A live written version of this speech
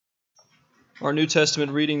Our New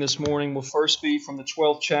Testament reading this morning will first be from the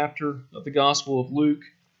 12th chapter of the Gospel of Luke,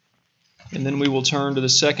 and then we will turn to the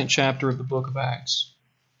second chapter of the book of Acts.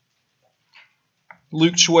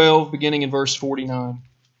 Luke 12, beginning in verse 49.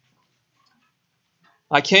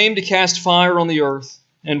 I came to cast fire on the earth,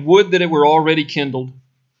 and would that it were already kindled.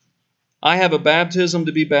 I have a baptism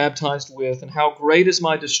to be baptized with, and how great is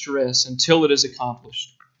my distress until it is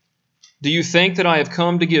accomplished. Do you think that I have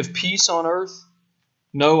come to give peace on earth?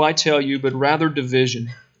 No, I tell you, but rather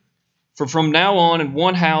division. For from now on in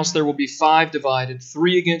one house there will be 5 divided,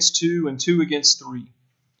 3 against 2 and 2 against 3.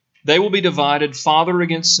 They will be divided, father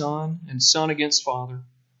against son and son against father,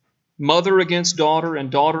 mother against daughter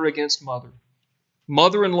and daughter against mother,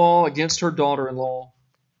 mother-in-law against her daughter-in-law,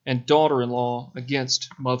 and daughter-in-law against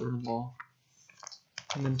mother-in-law.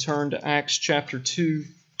 And then turn to Acts chapter 2,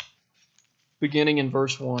 beginning in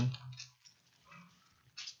verse 1.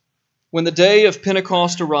 When the day of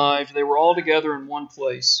Pentecost arrived, they were all together in one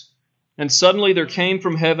place. And suddenly there came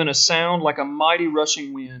from heaven a sound like a mighty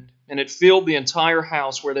rushing wind, and it filled the entire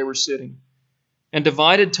house where they were sitting. And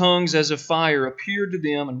divided tongues as of fire appeared to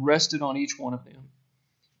them and rested on each one of them.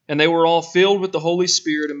 And they were all filled with the Holy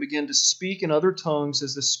Spirit and began to speak in other tongues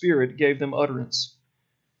as the Spirit gave them utterance.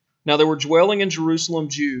 Now there were dwelling in Jerusalem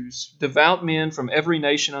Jews, devout men from every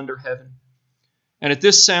nation under heaven. And at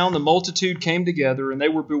this sound the multitude came together, and they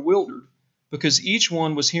were bewildered, because each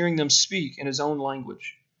one was hearing them speak in his own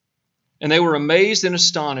language. And they were amazed and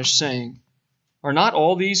astonished, saying, Are not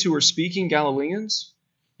all these who are speaking Galileans?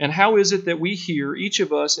 And how is it that we hear, each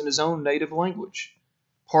of us in his own native language?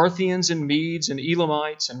 Parthians and Medes and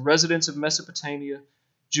Elamites and residents of Mesopotamia,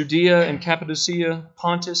 Judea and Cappadocia,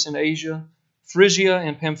 Pontus and Asia, Phrygia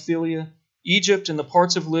and Pamphylia, Egypt and the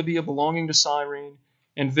parts of Libya belonging to Cyrene,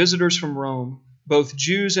 and visitors from Rome, both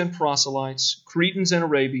Jews and proselytes, Cretans and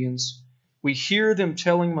Arabians, we hear them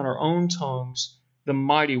telling in our own tongues the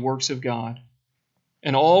mighty works of God.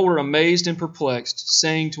 And all were amazed and perplexed,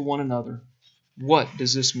 saying to one another, What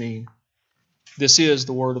does this mean? This is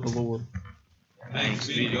the word of the Lord. Thanks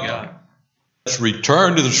be to God. Let's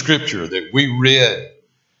return to the scripture that we read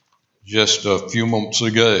just a few moments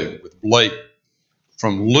ago with Blake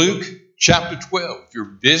from Luke chapter 12. If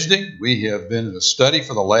you're visiting, we have been in a study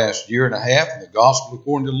for the last year and a half in the Gospel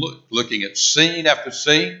according to Luke, looking at scene after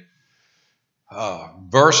scene,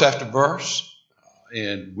 verse after verse,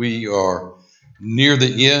 and we are near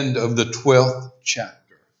the end of the 12th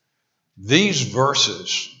chapter. These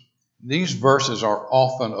verses are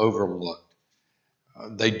often overlooked.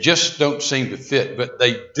 They just don't seem to fit, but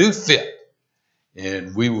they do fit,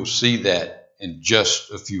 and we will see that in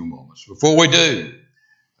just a few moments. Before we do,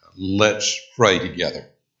 let's pray together.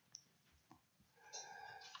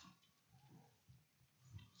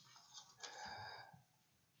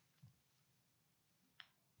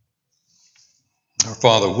 Our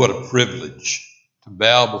Father, what a privilege to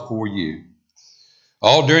bow before you.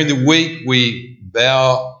 All during the week, we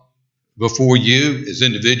bow before you as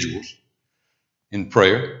individuals in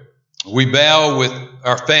prayer. We bow with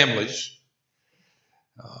our families,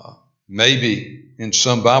 maybe in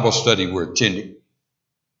some Bible study we're attending.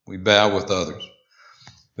 We bow with others.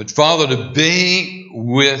 But Father, to be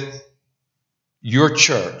with your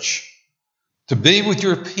church, to be with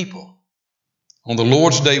your people on the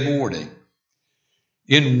Lord's Day morning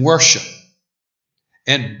in worship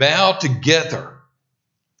and bow together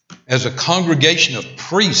as a congregation of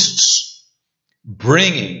priests,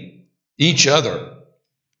 bringing each other,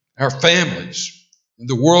 our families, and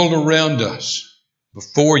the world around us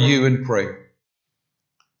before you in prayer.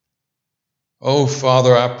 Oh,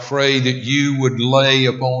 Father, I pray that you would lay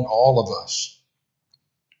upon all of us,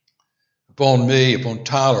 upon me, upon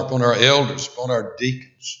Tyler, upon our elders, upon our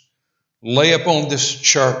deacons, lay upon this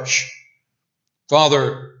church,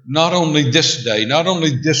 Father, not only this day, not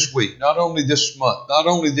only this week, not only this month, not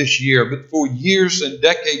only this year, but for years and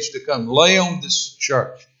decades to come, lay on this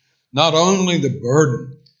church not only the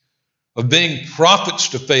burden of being prophets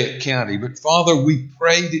to Fayette County, but Father, we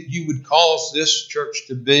pray that you would cause this church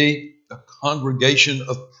to be a congregation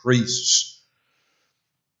of priests,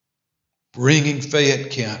 bringing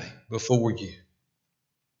Fayette County before you.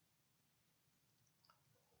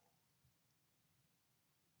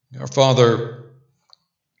 Our Father,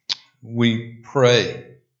 we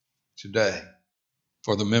pray today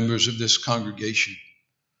for the members of this congregation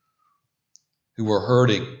who are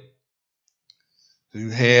hurting, who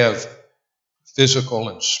have physical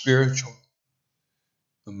and spiritual,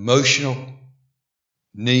 emotional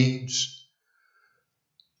needs.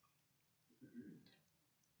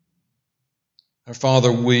 Our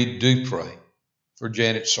Father, we do pray for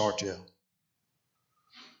Janet Sartell.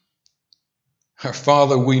 Our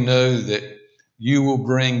Father, we know that you will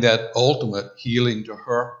bring that ultimate healing to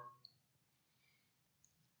her.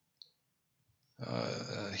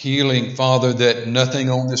 Healing, Father, that nothing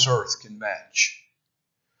on this earth can match.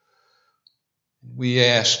 We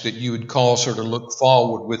ask that you would cause her to look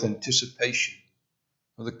forward with anticipation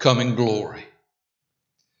of the coming glory.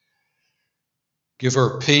 Give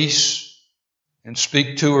her peace and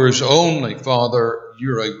speak to her as only, Father,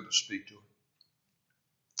 you're able to speak to her.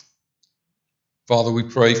 Father, we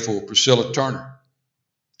pray for Priscilla Turner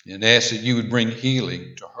and ask that you would bring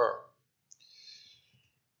healing to her.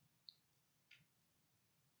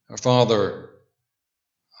 Our Father,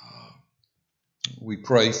 we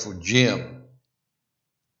pray for Jim,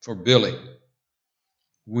 for Billy.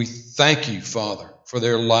 We thank you, Father, for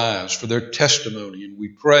their lives, for their testimony, and we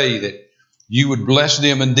pray that you would bless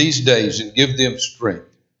them in these days and give them strength.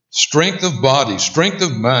 Strength of body, strength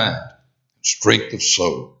of mind, strength of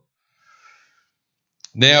soul.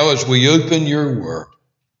 Now, as we open your word,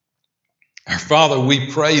 our Father,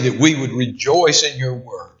 we pray that we would rejoice in your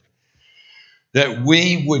word, that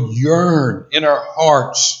we would yearn in our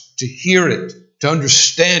hearts to hear it, to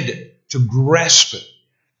understand it, to grasp it.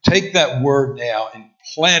 Take that word now and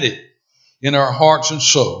plant it in our hearts and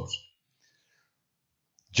souls.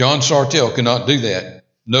 John Sartell cannot do that.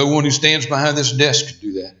 No one who stands behind this desk can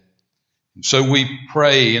do that. And so we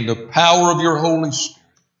pray in the power of your Holy Spirit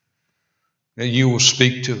that you will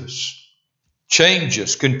speak to us. Change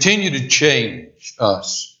us. Continue to change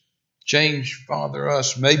us. Change, Father,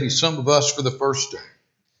 us, maybe some of us for the first time.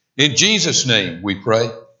 In Jesus' name we pray.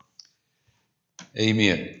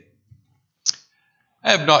 Amen.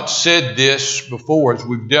 I have not said this before as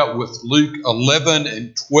we've dealt with Luke 11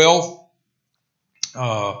 and 12.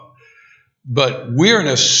 But we're in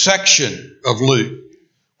a section of Luke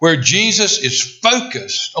where Jesus is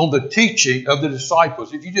focused on the teaching of the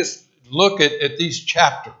disciples. If you just look at these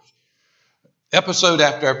chapters, episode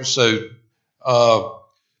after episode,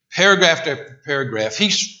 paragraph after paragraph,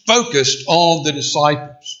 he's focused on the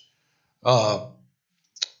disciples.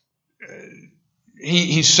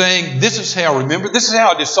 He's saying, this is how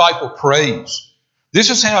a disciple prays. This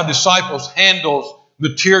is how disciples handles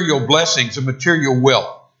material blessings and material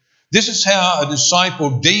wealth. This is how a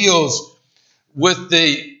disciple deals with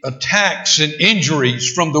the attacks and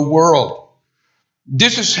injuries from the world.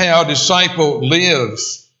 This is how a disciple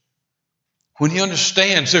lives when he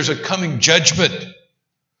understands there's a coming judgment.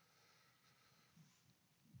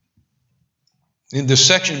 In the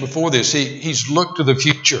section before this, he's looked to the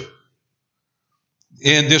future.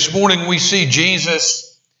 And this morning we see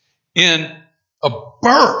Jesus in a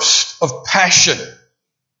burst of passion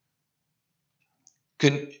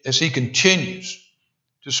as he continues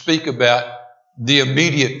to speak about the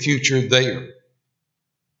immediate future there.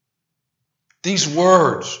 These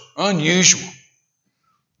words, unusual,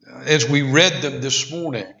 as we read them this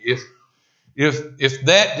morning, if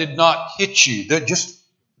that did not hit you, they're just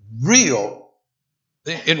real.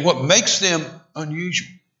 And what makes them unusual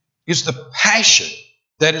is the passion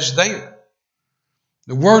that is there.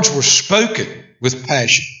 The words were spoken with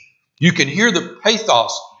passion. You can hear the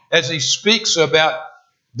pathos as he speaks about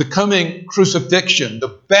the coming crucifixion, the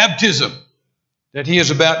baptism that he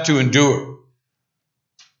is about to endure.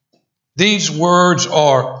 These words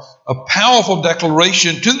are a powerful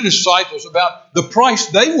declaration to the disciples about the price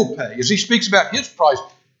they will pay. As he speaks about his price,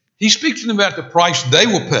 he speaks to them about the price they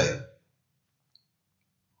will pay.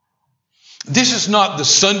 This is not the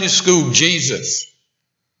Sunday school Jesus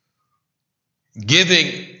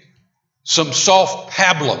giving some soft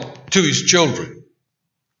pablum to his children.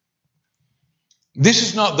 This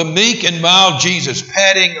is not the meek and mild Jesus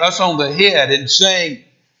patting us on the head and saying,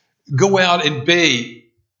 go out and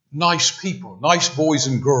be nice people, nice boys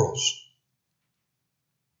and girls.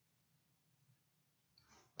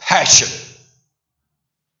 Passion.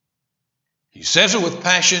 He says it with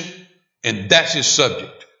passion, and that's his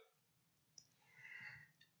subject.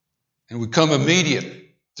 And we come immediately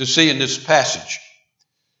to see in this passage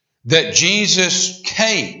that Jesus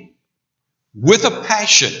came with a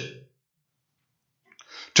passion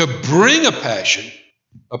to bring a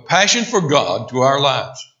passion for God to our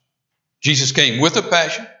lives. Jesus came with a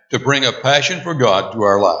passion to bring a passion for God to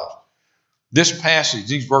our lives. This passage,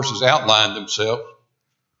 these verses outline themselves.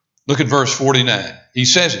 Look at verse 49. He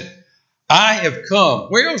says it. I have come.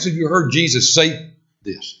 Where else have you heard Jesus say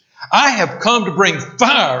this? I have come to bring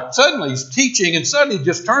fire. Suddenly he's teaching and suddenly he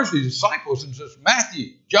just turns to his disciples and says,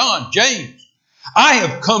 Matthew, John, James, I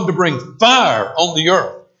have come to bring fire on the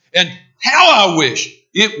earth. And how I wish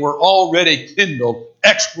it were already kindled!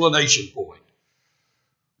 Explanation point.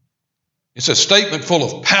 It's a statement full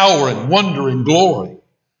of power and wonder and glory.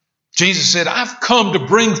 Jesus said, I've come to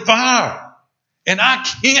bring fire. And I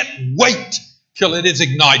can't wait till it is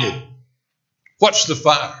ignited. What's the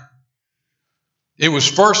fire? It was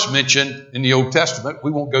first mentioned in the Old Testament.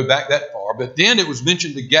 We won't go back that far. But then it was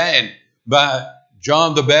mentioned again by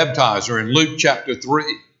John the Baptizer in Luke chapter 3.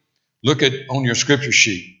 Look at on your scripture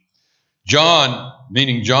sheet. John,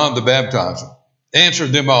 meaning John the Baptizer,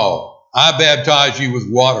 answered them all, I baptize you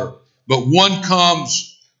with water, but one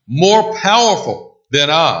comes more powerful than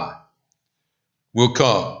I will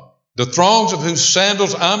come, the thongs of whose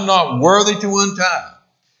sandals I'm not worthy to untie.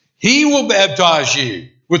 He will baptize you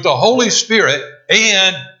with the Holy Spirit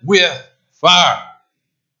and with fire.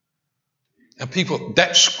 Now, people,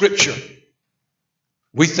 that scripture,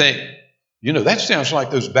 we think, that sounds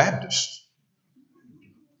like those Baptists.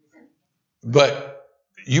 But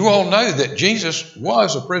you all know that Jesus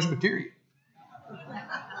was a Presbyterian.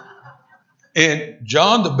 And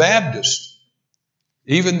John the Baptist,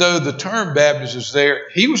 even though the term Baptist is there,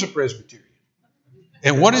 he was a Presbyterian.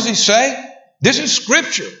 And what does he say? This is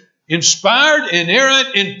scripture, inspired,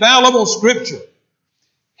 inerrant, infallible scripture.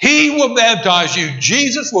 He will baptize you.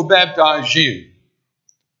 Jesus will baptize you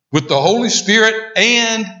with the Holy Spirit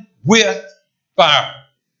and with fire.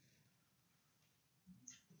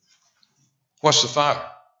 What's the fire?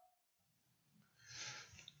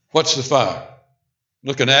 What's the fire?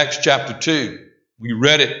 Look in Acts chapter 2. We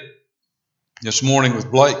read it this morning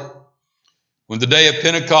with Blake. When the day of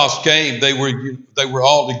Pentecost came, they were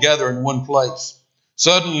all together in one place.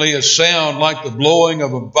 Suddenly a sound like the blowing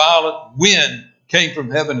of a violent wind came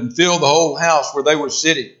from heaven and filled the whole house where they were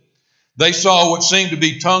sitting. They saw what seemed to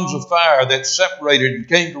be tongues of fire that separated and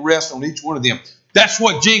came to rest on each one of them. That's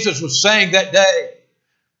what Jesus was saying that day.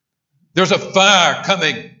 There's a fire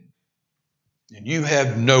coming, and you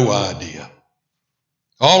have no idea.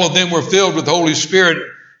 All of them were filled with the Holy Spirit,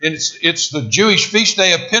 and it's the Jewish feast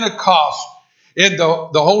day of Pentecost, and the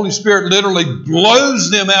Holy Spirit literally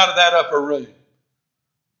blows them out of that upper room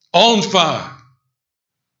on fire.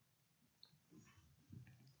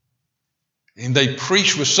 And they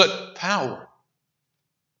preached with such power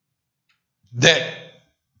that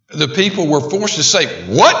the people were forced to say,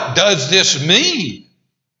 what does this mean?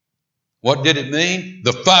 What did it mean?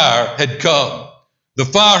 The fire had come. The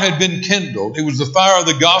fire had been kindled. It was the fire of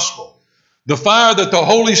the gospel. The fire that the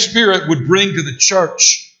Holy Spirit would bring to the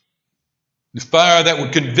church. The fire that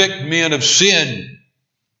would convict men of sin.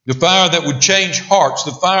 The fire that would change hearts.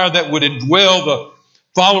 The fire that would indwell the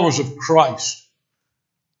followers of Christ.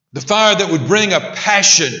 The fire that would bring a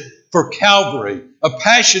passion for Calvary, a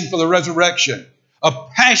passion for the resurrection, a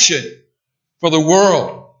passion for the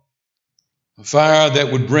world. A fire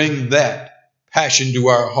that would bring that passion to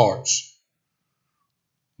our hearts.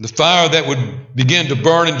 The fire that would begin to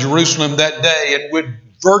burn in Jerusalem that day, and would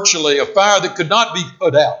virtually a fire that could not be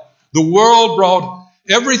put out. The world brought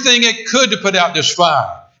everything it could to put out this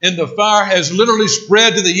fire, and the fire has literally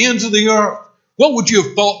spread to the ends of the earth. What would you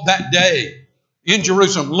have thought that day in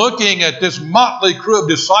Jerusalem, looking at this motley crew of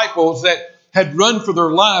disciples that had run for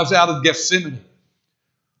their lives out of Gethsemane?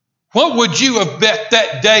 What would you have bet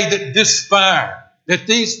that day that this fire, that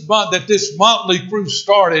this motley crew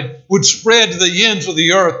started, would spread to the ends of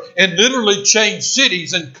the earth and literally change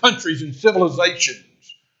cities and countries and civilizations?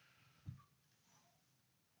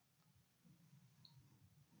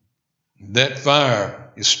 That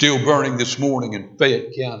fire is still burning this morning in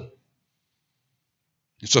Fayette County.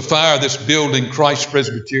 It's a fire that's building Christ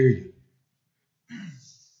Presbyterian.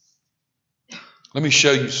 Let me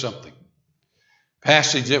show you something.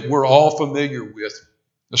 Passage that we're all familiar with,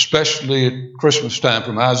 especially at Christmas time,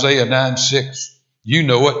 from Isaiah 9:6. You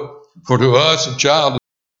know it. For to us a child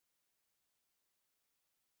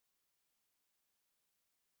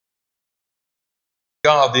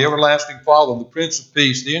God, the everlasting Father, the Prince of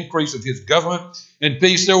Peace, the increase of his government and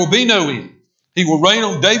peace, there will be no end. He will reign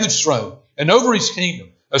on David's throne and over his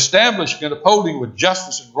kingdom, establishing and upholding with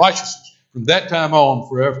justice and righteousness from that time on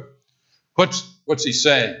forever. What's he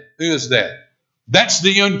saying? Who is that? That's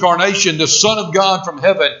the incarnation, the Son of God from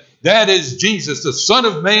heaven. That is Jesus, the Son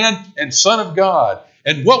of Man and Son of God.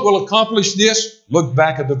 And what will accomplish this? Look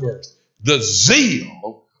back at the verse. The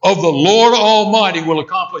zeal of the Lord Almighty will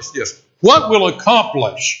accomplish this. What will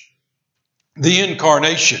accomplish the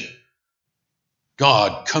incarnation?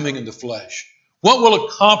 God coming in the flesh. What will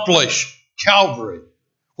accomplish Calvary?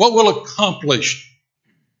 What will accomplish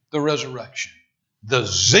the resurrection? The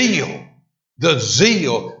zeal,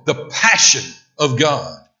 the passion of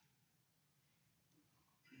God.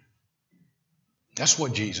 That's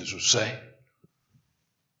what Jesus was saying.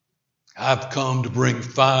 I've come to bring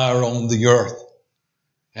fire on the earth,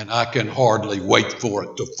 and I can hardly wait for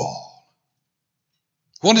it to fall.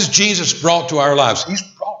 What has Jesus brought to our lives? He's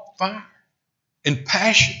brought fire. and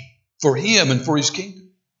passion for Him and for His kingdom.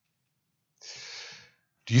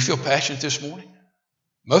 Do you feel passionate this morning?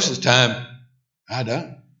 Most of the time, I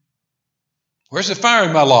don't. Where's the fire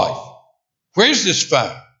in my life? Where's this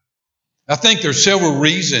fire? I think there's several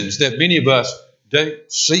reasons that many of us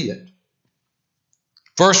don't see it.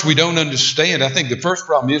 First, we don't understand. I think the first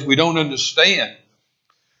problem is we don't understand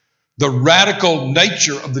the radical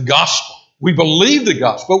nature of the gospel. We believe the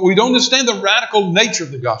gospel, but we don't understand the radical nature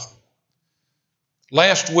of the gospel.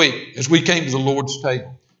 Last week, as we came to the Lord's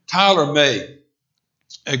table, Tyler made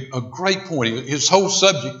a great point. His whole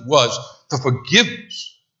subject was the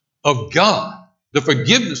forgiveness of God, the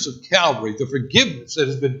forgiveness of Calvary, the forgiveness that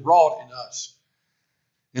has been wrought in us,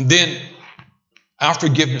 and then our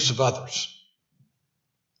forgiveness of others.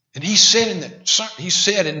 And he said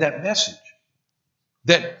in that message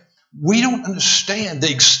that we don't understand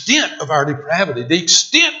the extent of our depravity, the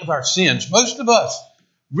extent of our sins. Most of us,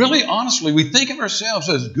 really honestly, we think of ourselves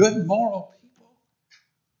as good moral people.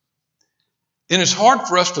 And it's hard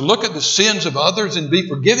for us to look at the sins of others and be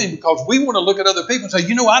forgiving because we want to look at other people and say,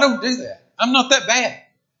 I don't do that. I'm not that bad.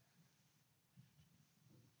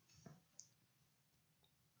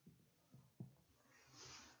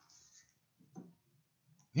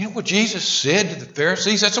 You know what Jesus said to the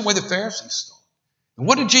Pharisees? That's the way the Pharisees thought. And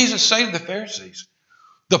what did Jesus say to the Pharisees?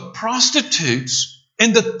 The prostitutes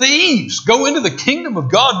and the thieves go into the kingdom of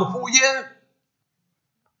God before you.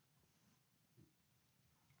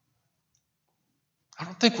 I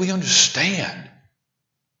don't think we understand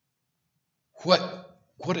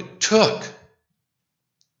what it took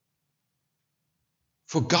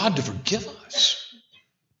for God to forgive us.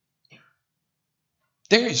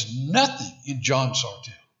 There is nothing in John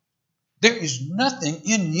Sartell. There is nothing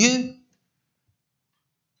in you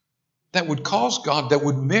that would cause God, that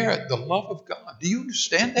would merit the love of God. Do you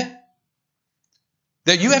understand that?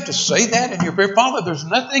 That you have to say that in your prayer, Father, there's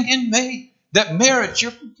nothing in me that merits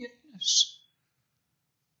your forgiveness.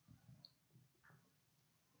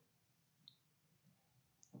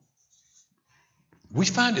 We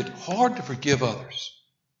find it hard to forgive others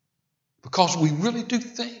because we really do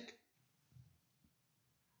think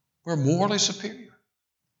we're morally superior.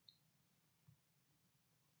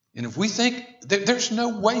 And if we think that there's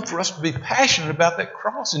no way for us to be passionate about that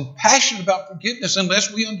cross and passionate about forgiveness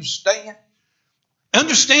unless we understand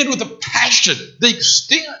with a passion the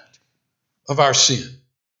extent of our sin.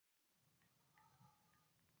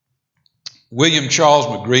 William Charles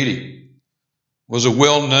McGready was a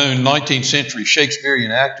well-known 19th century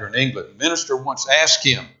Shakespearean actor in England. A minister once asked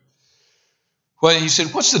him, he said,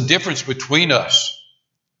 what's the difference between us?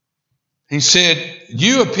 He said,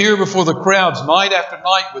 you appear before the crowds night after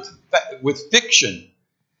night with fiction,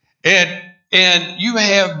 and you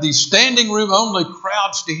have the standing room only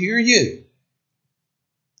crowds to hear you.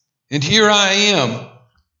 And here I am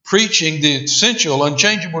preaching the essential,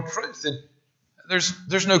 unchangeable truth, and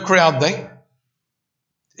there's no crowd there.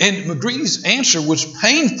 And McGreedy's answer was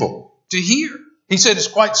painful to hear. He said, it's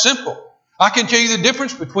quite simple. I can tell you the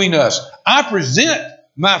difference between us. I present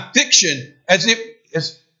my fiction as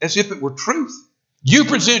if it were truth. You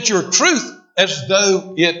present your truth as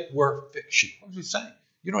though it were fiction. What was he saying?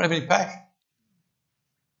 You don't have any passion.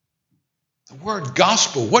 The word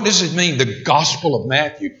gospel, what does it mean? The gospel of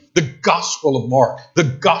Matthew, the gospel of Mark, the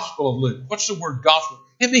gospel of Luke. What's the word gospel?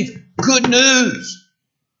 It means good news.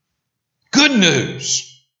 Good news.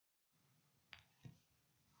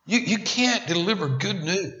 You can't deliver good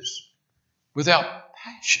news without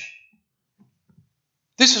passion.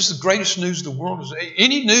 This is the greatest news the world has.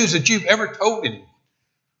 Any news that you've ever told anyone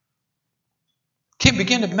can't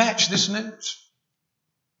begin to match this news.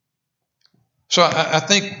 So I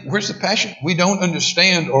think, where's the passion? We don't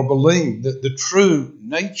understand or believe the true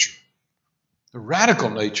nature, the radical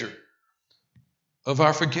nature of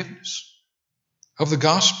our forgiveness, of the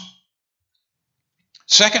gospel.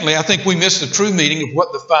 Secondly, I think we miss the true meaning of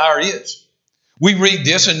what the fire is. We read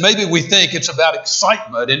this and maybe we think it's about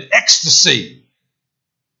excitement and ecstasy.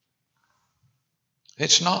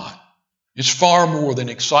 It's not. It's far more than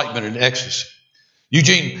excitement and ecstasy.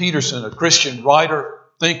 Eugene Peterson, a Christian writer,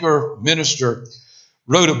 thinker, minister,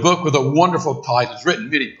 wrote a book with a wonderful title. He's written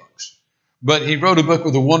many books, but he wrote a book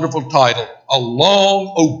with a wonderful title, A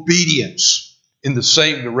Long Obedience in the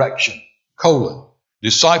Same Direction,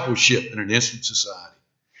 Discipleship in an Instant Society.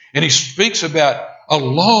 And he speaks about a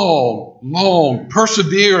long,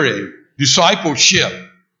 persevering discipleship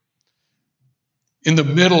in the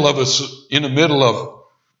middle of a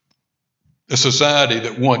society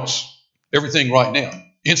that wants everything right now,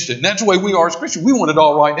 instant. And that's the way we are as Christians. We want it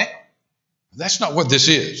all right now. That's not what this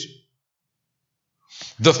is.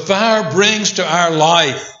 The fire brings to our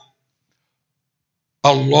life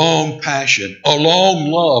a long passion, a long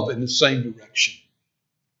love in the same direction.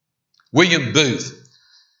 William Booth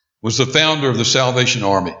was the founder of the Salvation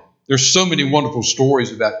Army. There's so many wonderful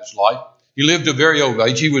stories about his life. He lived a very old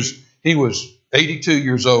age. He was 82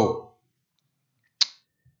 years old.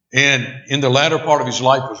 And in the latter part of his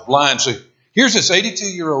life was blind. So here's this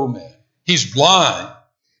 82-year-old man. He's blind,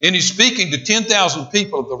 and he's speaking to 10,000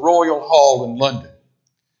 people at the Royal Hall in London.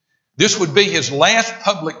 This would be his last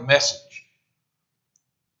public message.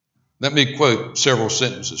 Let me quote several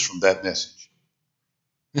sentences from that message.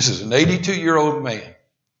 This is an 82-year-old man,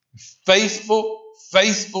 faithful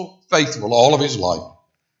all of his life.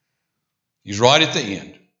 He's right at the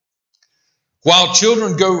end. While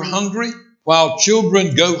children go hungry,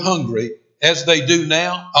 as they do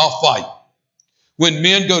now, I'll fight. When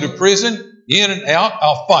men go to prison, in and out,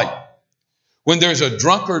 I'll fight. When there's a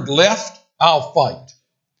drunkard left, I'll fight.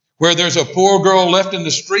 Where there's a poor girl left in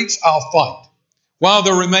the streets, I'll fight. While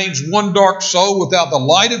there remains one dark soul without the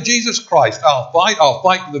light of Jesus Christ, I'll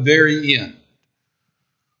fight to the very end.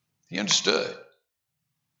 He understood.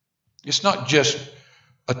 It's not just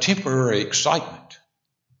a temporary excitement,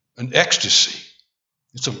 an ecstasy.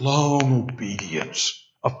 It's a long obedience,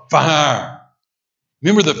 a fire.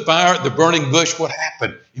 Remember the fire at the burning bush? What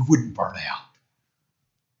happened? It wouldn't burn out.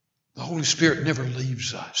 The Holy Spirit never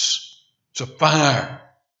leaves us. It's a fire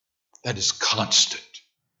that is constant.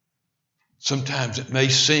 Sometimes it may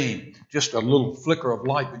seem just a little flicker of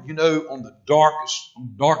light, but on dark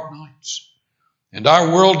nights, and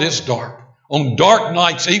our world is dark. On dark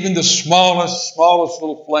nights, even the smallest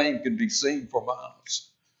little flame can be seen for miles.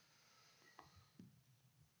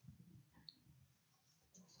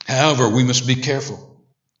 However, we must be careful.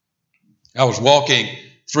 I was walking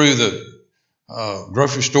through the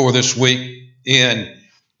grocery store this week, and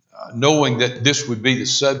knowing that this would be the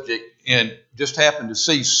subject, and just happened to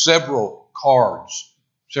see several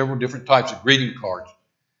different types of greeting cards.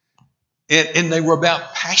 And they were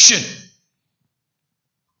about passion.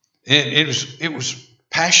 And it was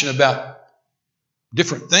passion about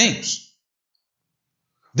different things.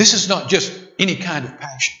 This is not just any kind of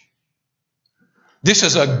passion. This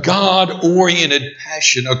is a God-oriented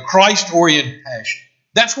passion, a Christ-oriented passion.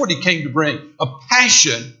 That's what he came to bring. A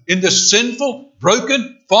passion in this sinful,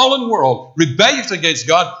 broken, fallen world, rebellious against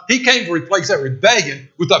God. He came to replace that rebellion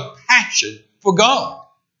with a passion for God.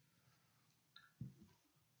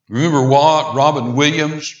 Remember Robin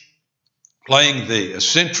Williams playing the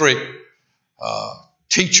eccentric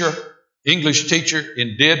English teacher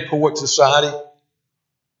in Dead Poet Society?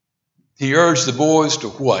 He urged the boys to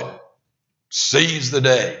what? Seize the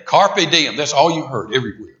day. Carpe diem. That's all you heard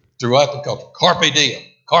everywhere throughout the culture. Carpe diem.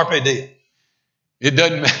 Carpe diem. It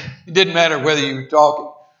didn't matter whether you were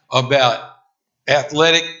talking about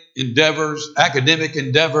athletic endeavors, academic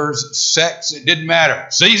endeavors, sex. It didn't matter.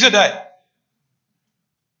 Seize the day.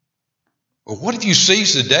 Well, what if you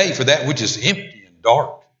seize the day for that which is empty and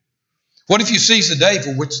dark? What if you seize the day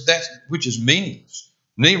for which is meaningless?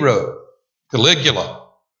 Nero, Caligula,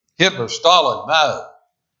 Hitler, Stalin, Mao.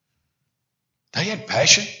 They had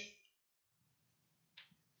passion.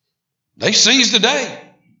 They seized the day.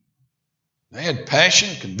 They had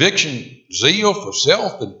passion, conviction, zeal for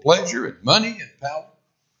self and pleasure and money and power.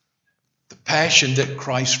 The passion that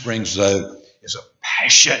Christ brings, though, is a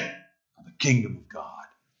passion for the kingdom of God.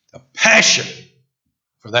 A passion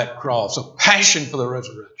for that cross. A passion for the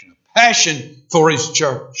resurrection. A passion for his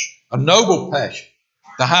church. A noble passion.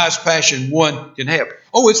 The highest passion one can have.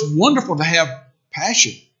 Oh, it's wonderful to have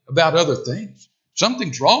passion about other things.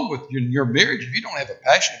 Something's wrong with you in your marriage if you don't have a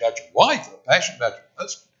passion about your wife or a passion about your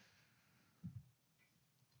husband.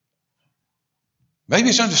 Maybe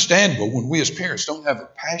it's understandable when we as parents don't have a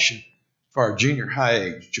passion for our junior high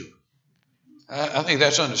age children. I think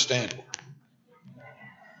that's understandable.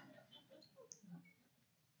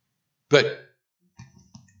 But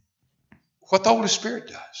what the Holy Spirit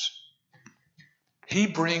does, he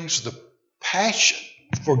brings the passion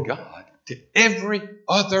for God to every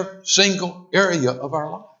other single area of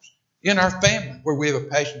our lives. In our family, where we have a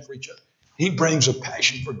passion for each other, he brings a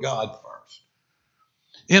passion for God first.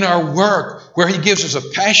 In our work, where he gives us a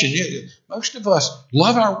passion. Most of us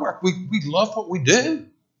love our work. We love what we do.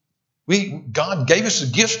 God gave us the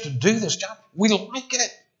gifts to do this job. We like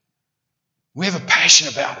it. We have a passion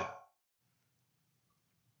about it.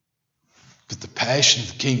 But the passion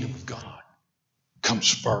of the kingdom of God comes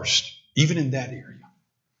first, even in that area.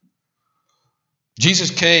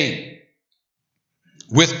 Jesus came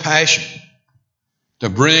with passion to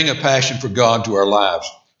bring a passion for God to our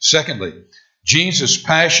lives. Secondly, Jesus'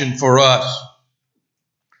 passion for us.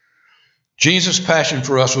 Jesus' passion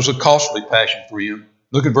for us was a costly passion for him.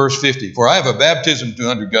 Look at verse 50. For I have a baptism to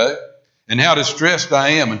undergo, and how distressed I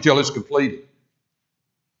am until it's completed.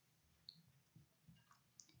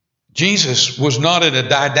 Jesus was not in a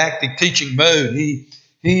didactic teaching mode.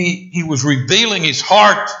 He was revealing his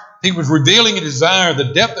heart. He was revealing a desire,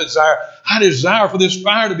 the depth of desire. I desire for this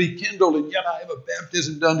fire to be kindled, and yet I have a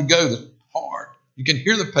baptism to undergo that's hard. You can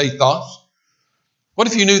hear the pathos. What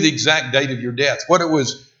if you knew the exact date of your death? What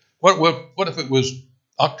if it was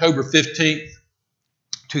October 15th,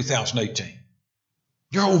 2018?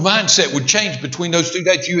 Your whole mindset would change between those two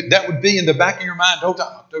dates. That would be in the back of your mind the whole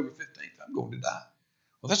time. October 15th, I'm going to die.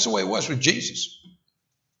 Well, that's the way it was with Jesus.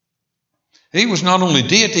 He was not only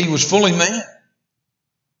deity, he was fully man.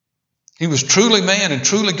 He was truly man and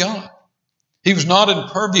truly God. He was not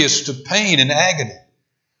impervious to pain and agony.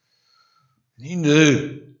 He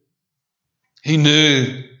knew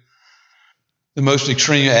the most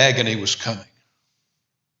extreme agony was coming.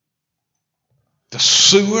 The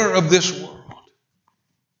sewer of this world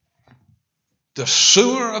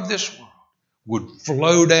would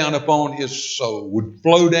flow down upon his soul, would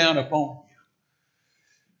flow down upon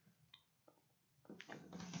him.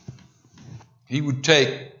 He would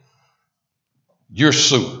take your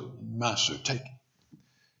sewer, my sewer, take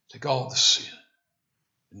all the sin,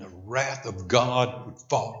 and the wrath of God would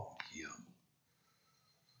fall on him.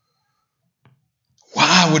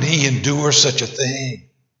 Why would he endure such a thing?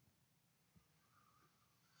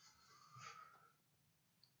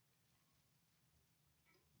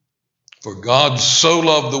 For God so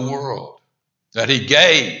loved the world that he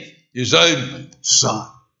gave his only Son.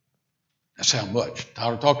 That's how much.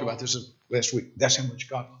 Tyler talked about this last week. That's how much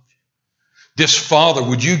God loves you. This Father,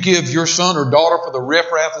 would you give your son or daughter for the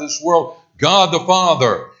riffraff of this world? God the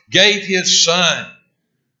Father gave his Son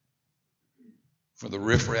for the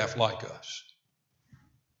riffraff like us.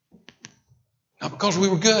 Not because we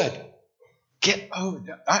were good. Get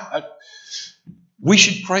over that. We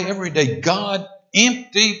should pray every day, God,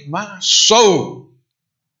 empty my soul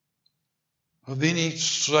of any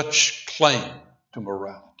such claim to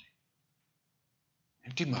morality.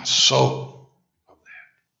 Empty my soul of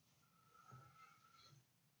that.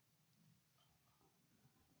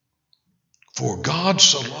 For God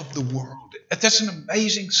so loved the world. That's an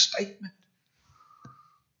amazing statement.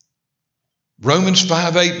 Romans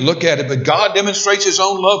 5:8, look at it. But God demonstrates his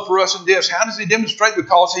own love for us in this. How does he demonstrate?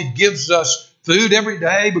 Because he gives us food every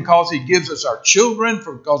day, because he gives us our children,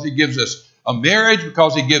 because he gives us a marriage,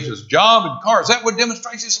 because he gives us job and car. Is that what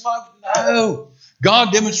demonstrates his love? No.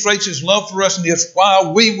 God demonstrates his love for us in this.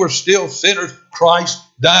 While we were still sinners, Christ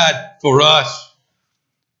died for us.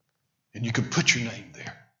 And you can put your name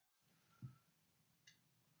there.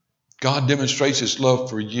 God demonstrates his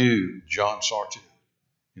love for you, John Sargent,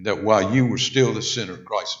 in that while you were still the sinner,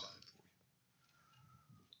 Christ died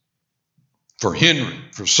for you. For Henry,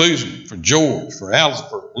 for Susan, for George, for Alice,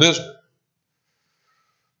 for Elizabeth.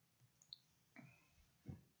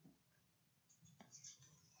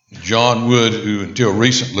 John Wood, who until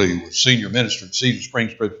recently was senior minister at Cedar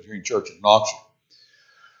Springs Presbyterian Church in Knoxville,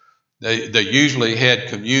 they usually had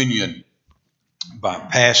communion by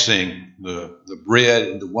passing the bread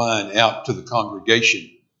and the wine out to the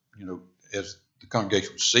congregation, as the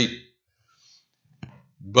congregation was seated.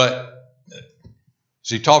 But as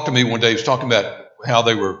he talked to me one day, he was talking about how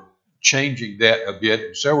they were changing that a bit.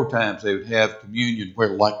 And several times they would have communion where,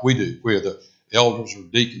 like we do, where the elders or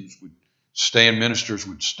deacons would stand, ministers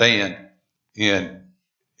would stand, and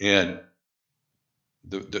the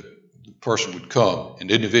person would come and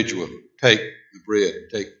individually take the bread and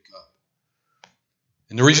take the cup.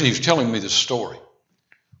 And the reason he was telling me this story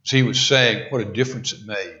was he was saying what a difference it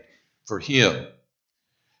made for him.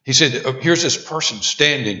 He said, here's this person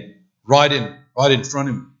standing right in front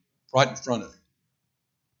of him,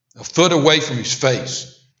 a foot away from his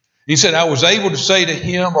face. He said, I was able to say to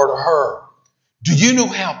him or to her, do you know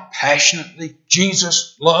how passionately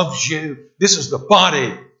Jesus loves you? This is the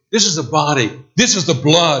body. This is the body. This is the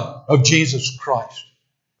blood of Jesus Christ,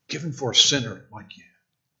 given for a sinner like you.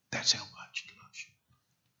 That's how much he loves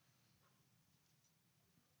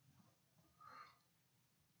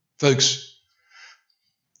you. Folks,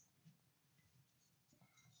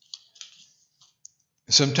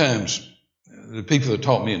 sometimes the people that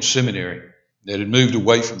taught me in seminary that had moved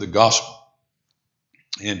away from the gospel,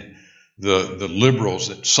 and the liberals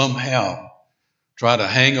that somehow try to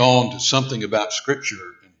hang on to something about Scripture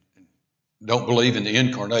and don't believe in the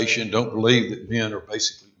incarnation, don't believe that men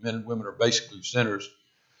and women are basically sinners,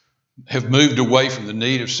 have moved away from the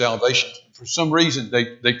need of salvation. For some reason,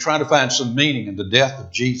 they try to find some meaning in the death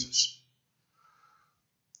of Jesus.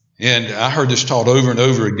 And I heard this taught over and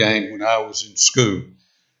over again when I was in school.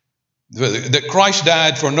 that Christ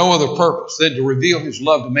died for no other purpose than to reveal his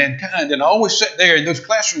love to mankind. And I always sat there in those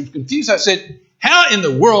classrooms confused. I said, how in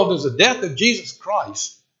the world does the death of Jesus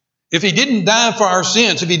Christ, if he didn't die for our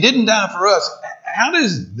sins, if he didn't die for us, how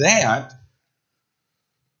does that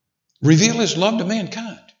reveal his love to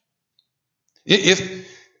mankind?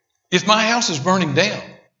 If my house is burning down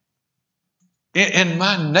and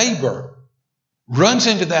my neighbor runs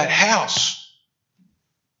into that house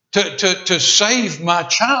to save my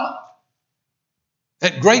child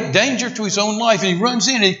at great danger to his own life, and he runs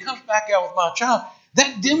in and he comes back out with my child,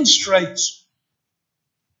 that demonstrates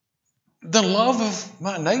the love of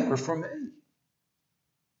my neighbor for me.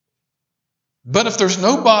 But if there's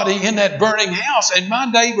nobody in that burning house and my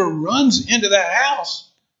neighbor runs into that house,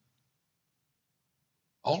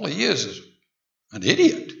 all he is an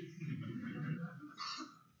idiot.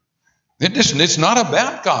 It's not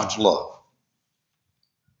about God's love.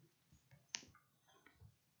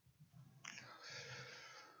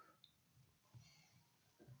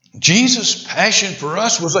 Jesus' passion for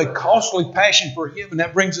us was a costly passion for him, and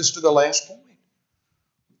that brings us to the last point.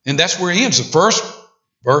 And that's where he ends. The first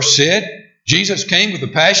verse said, Jesus came with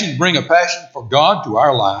a passion to bring a passion for God to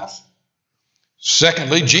our lives.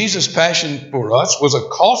 Secondly, Jesus' passion for us was a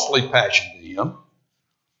costly passion to him.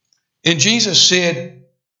 And Jesus said,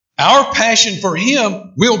 our passion for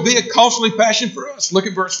him will be a costly passion for us. Look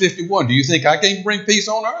at verse 51. Do you think I came to bring peace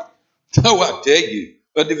on earth? No, I tell you,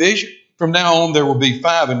 a division. From now on, there will be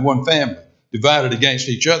 5 in one family, divided against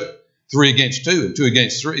each other. 3 against 2, and 2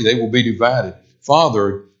 against 3. They will be divided.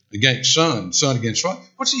 Father against son, son against father.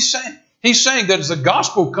 What's he saying? He's saying that as the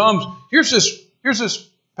gospel comes, here's this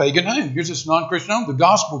pagan home, here's this non-Christian home. The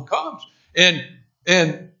gospel comes, and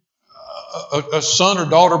a son or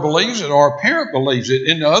daughter believes it, or a parent believes it,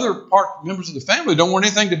 and the other members of the family don't want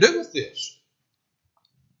anything to do with this.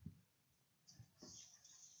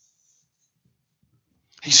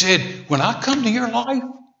 He said, when I come to your life,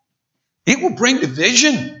 it will bring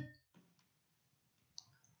division.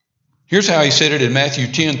 Here's how he said it in Matthew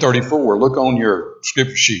 10:34. Look on your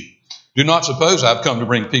scripture sheet. Do not suppose I've come to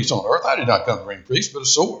bring peace on earth. I did not come to bring peace, but a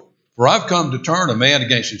sword. For I've come to turn a man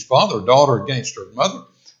against his father, a daughter against her mother,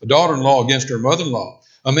 a daughter-in-law against her mother-in-law.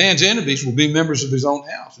 A man's enemies will be members of his own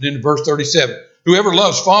house. And in verse 37, whoever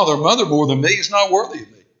loves father or mother more than me is not worthy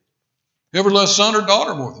of me. Whoever loves son or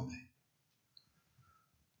daughter more than me.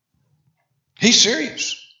 He's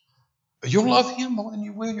serious. You'll love him more than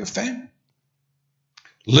you will your family.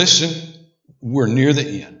 Listen, we're near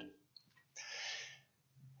the end.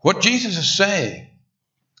 What Jesus is saying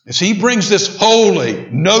is he brings this holy,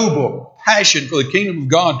 noble passion for the kingdom of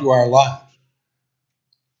God to our lives.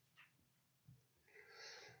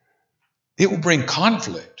 It will bring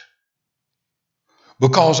conflict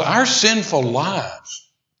because our sinful lives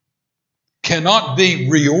cannot be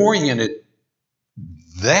reoriented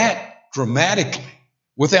that dramatically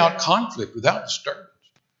without conflict, without disturbance.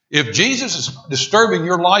 If Jesus is disturbing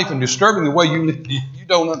your life and disturbing the way you live, you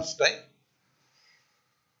don't understand.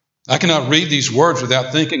 I cannot read these words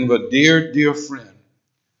without thinking of a dear, dear friend,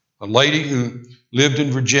 a lady who lived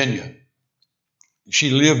in Virginia.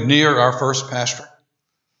 She lived near our first pastor.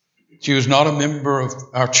 She was not a member of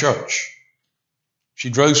our church. She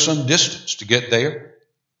drove some distance to get there.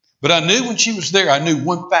 But I knew when she was there, I knew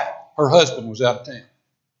one fact. Her husband was out of town.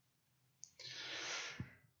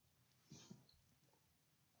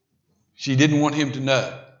 She didn't want him to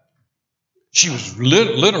know. She was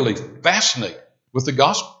literally fascinated with the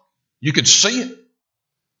gospel. You could see it.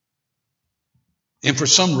 And for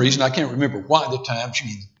some reason, I can't remember why at the time, she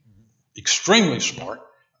was extremely smart.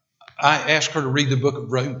 I asked her to read the book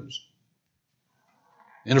of Romans.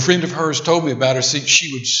 And a friend of hers told me about her. See,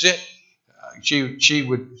 she would sit, she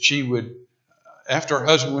would, after her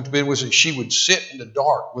husband went to bed with her, she would sit in the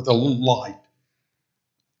dark with a little light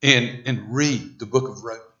and read the book of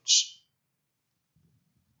Romans.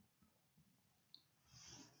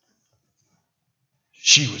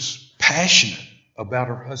 She was passionate about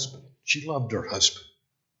her husband. She loved her husband,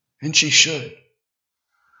 and she should.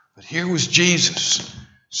 But here was Jesus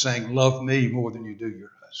saying, love me more than you do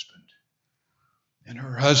your husband. And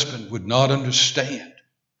her husband would not understand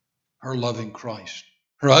her loving Christ.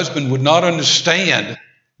 Her husband would not understand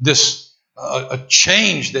this a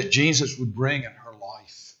change that Jesus would bring in her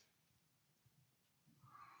life.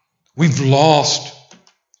 We've lost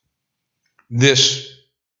this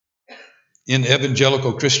in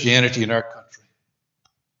evangelical Christianity in our country.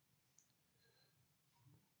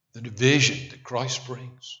 The division that Christ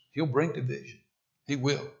brings. He'll bring division. He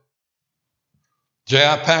will.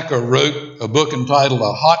 J.I. Packer wrote a book entitled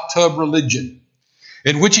A Hot Tub Religion.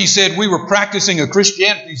 in which he said we were practicing a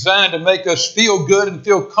Christianity designed to make us feel good and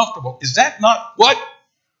feel comfortable. Is that not what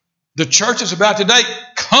the church is about today?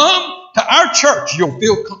 Come to our church, you'll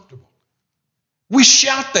feel comfortable. We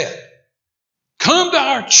shout that. Come to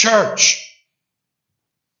our church,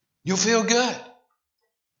 you'll feel good.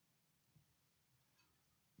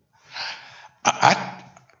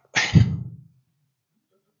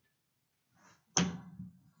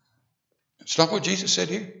 It's not what Jesus said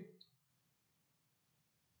here.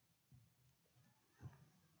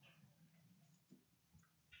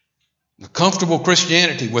 The comfortable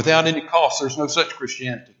Christianity without any cost, there's no such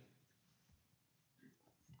Christianity.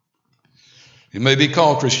 It may be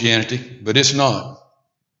called Christianity, but it's not.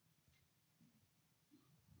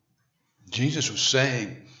 Jesus was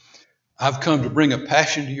saying, I've come to bring a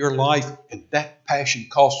passion to your life, and that passion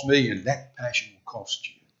costs me, and that passion will cost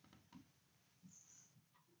you.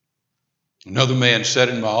 Another man sat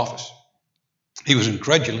in my office. He was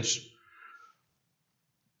incredulous.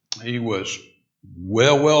 He was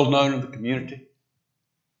well known in the community.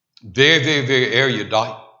 Very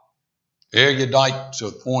erudite. Erudite to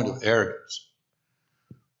a point of arrogance.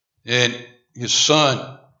 And his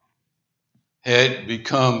son had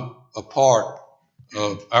become a part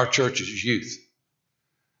of our church's youth.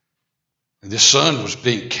 And this son was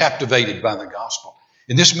being captivated by the gospel.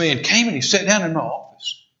 And this man came and he sat down in my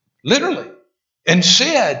office, literally, and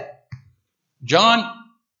said, John,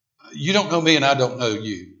 you don't know me and I don't know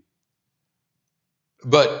you,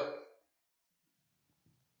 but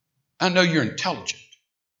I know you're intelligent.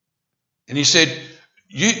 And he said,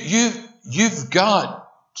 you've got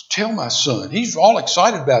to tell my son. He's all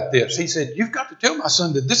excited about this. He said, you've got to tell my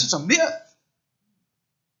son that this is a myth.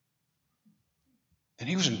 And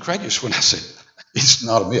he was incredulous when I said, it's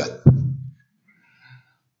not a myth.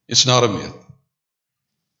 It's not a myth.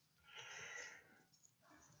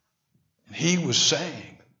 And he was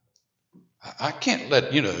saying, I can't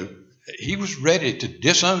let, he was ready to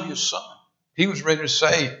disown his son. He was ready to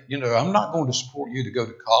say, I'm not going to support you to go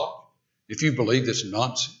to college if you believe this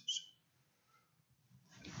nonsense.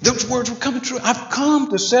 Those words were coming true. I've come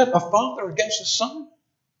to set a father against his son.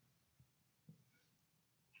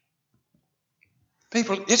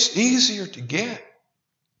 People, it's easier to get.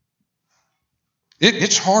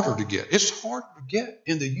 It's harder to get. It's harder to get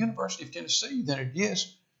in the University of Tennessee than it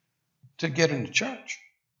is to get in the church.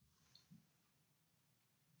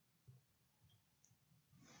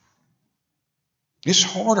 It's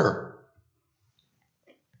harder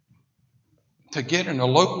to get in a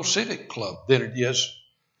local civic club than it is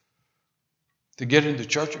to get in the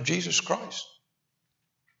Church of Jesus Christ.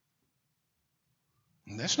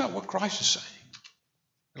 And that's not what Christ is saying.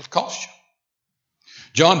 It'll cost you.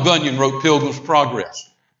 John Bunyan wrote Pilgrim's Progress,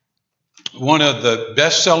 one of the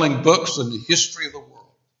best-selling books in the history of the world.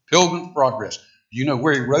 Pilgrim's Progress. Do you know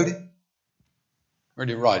where he wrote it? Where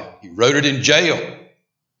did he write it? He wrote it in jail.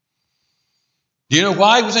 Do you know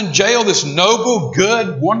why he was in jail? This noble,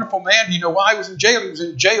 good, wonderful man. Do you know why he was in jail? He was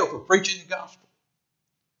in jail for preaching the gospel.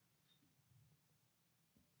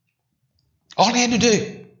 All he had to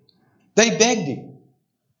do, they begged him.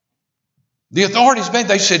 The authorities begged.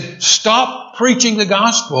 They said, stop preaching the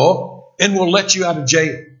gospel and we'll let you out of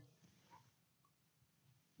jail.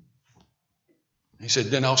 He said,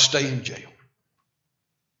 then I'll stay in jail.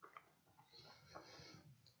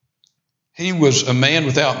 He was a man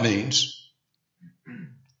without means.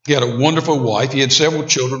 He had a wonderful wife. He had several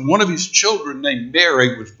children. One of his children, named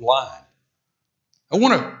Mary, was blind. I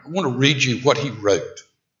want to read you what he wrote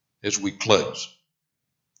as we close.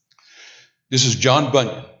 This is John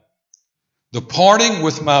Bunyan. The parting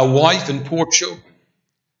with my wife and poor children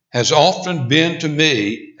has often been to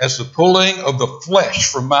me as the pulling of the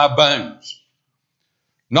flesh from my bones.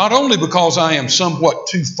 Not only because I am somewhat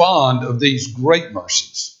too fond of these great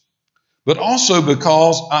mercies, but also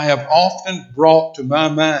because I have often brought to my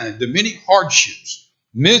mind the many hardships,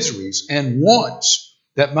 miseries, and wants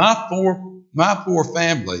that my poor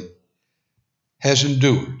family has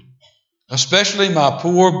endured, especially my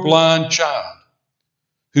poor blind child,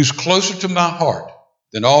 who's closer to my heart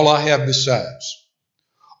than all I have besides.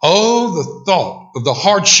 Oh, the thought of the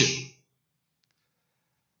hardship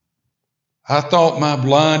I thought my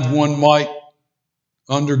blind one might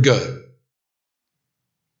undergo.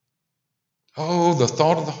 Oh, the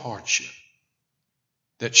thought of the hardship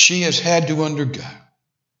that she has had to undergo.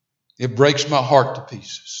 It breaks my heart to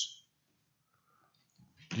pieces.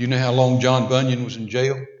 Do you know how long John Bunyan was in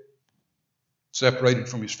jail? Separated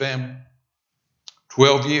from his family?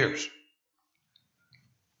 12 years.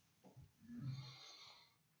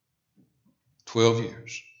 12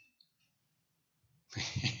 years.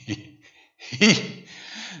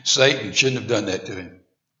 Satan shouldn't have done that to him.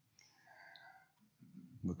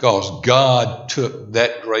 Because God took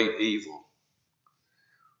that great evil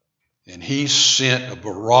and he sent a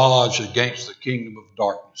barrage against the kingdom of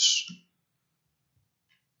darkness.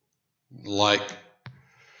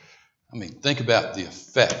 Think about the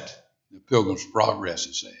effect the Pilgrim's Progress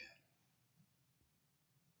has had.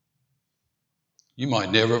 You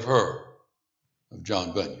might never have heard of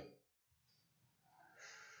John Bunyan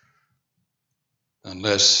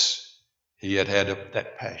unless he had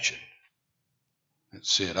that passion that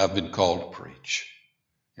said, I've been called to preach,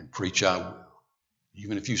 and preach I will.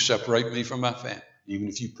 Even if you separate me from my family, even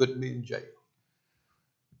if you put me in jail,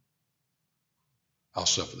 I'll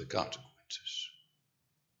suffer the consequences.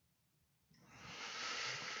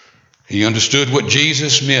 He understood what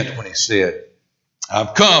Jesus meant when he said,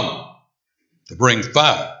 I've come to bring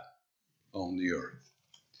fire on the earth.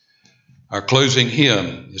 Our closing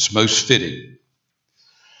hymn is most fitting.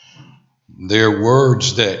 They're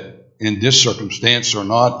words that in this circumstance are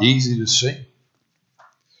not easy to sing.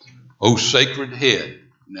 O sacred head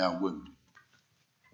now wounded.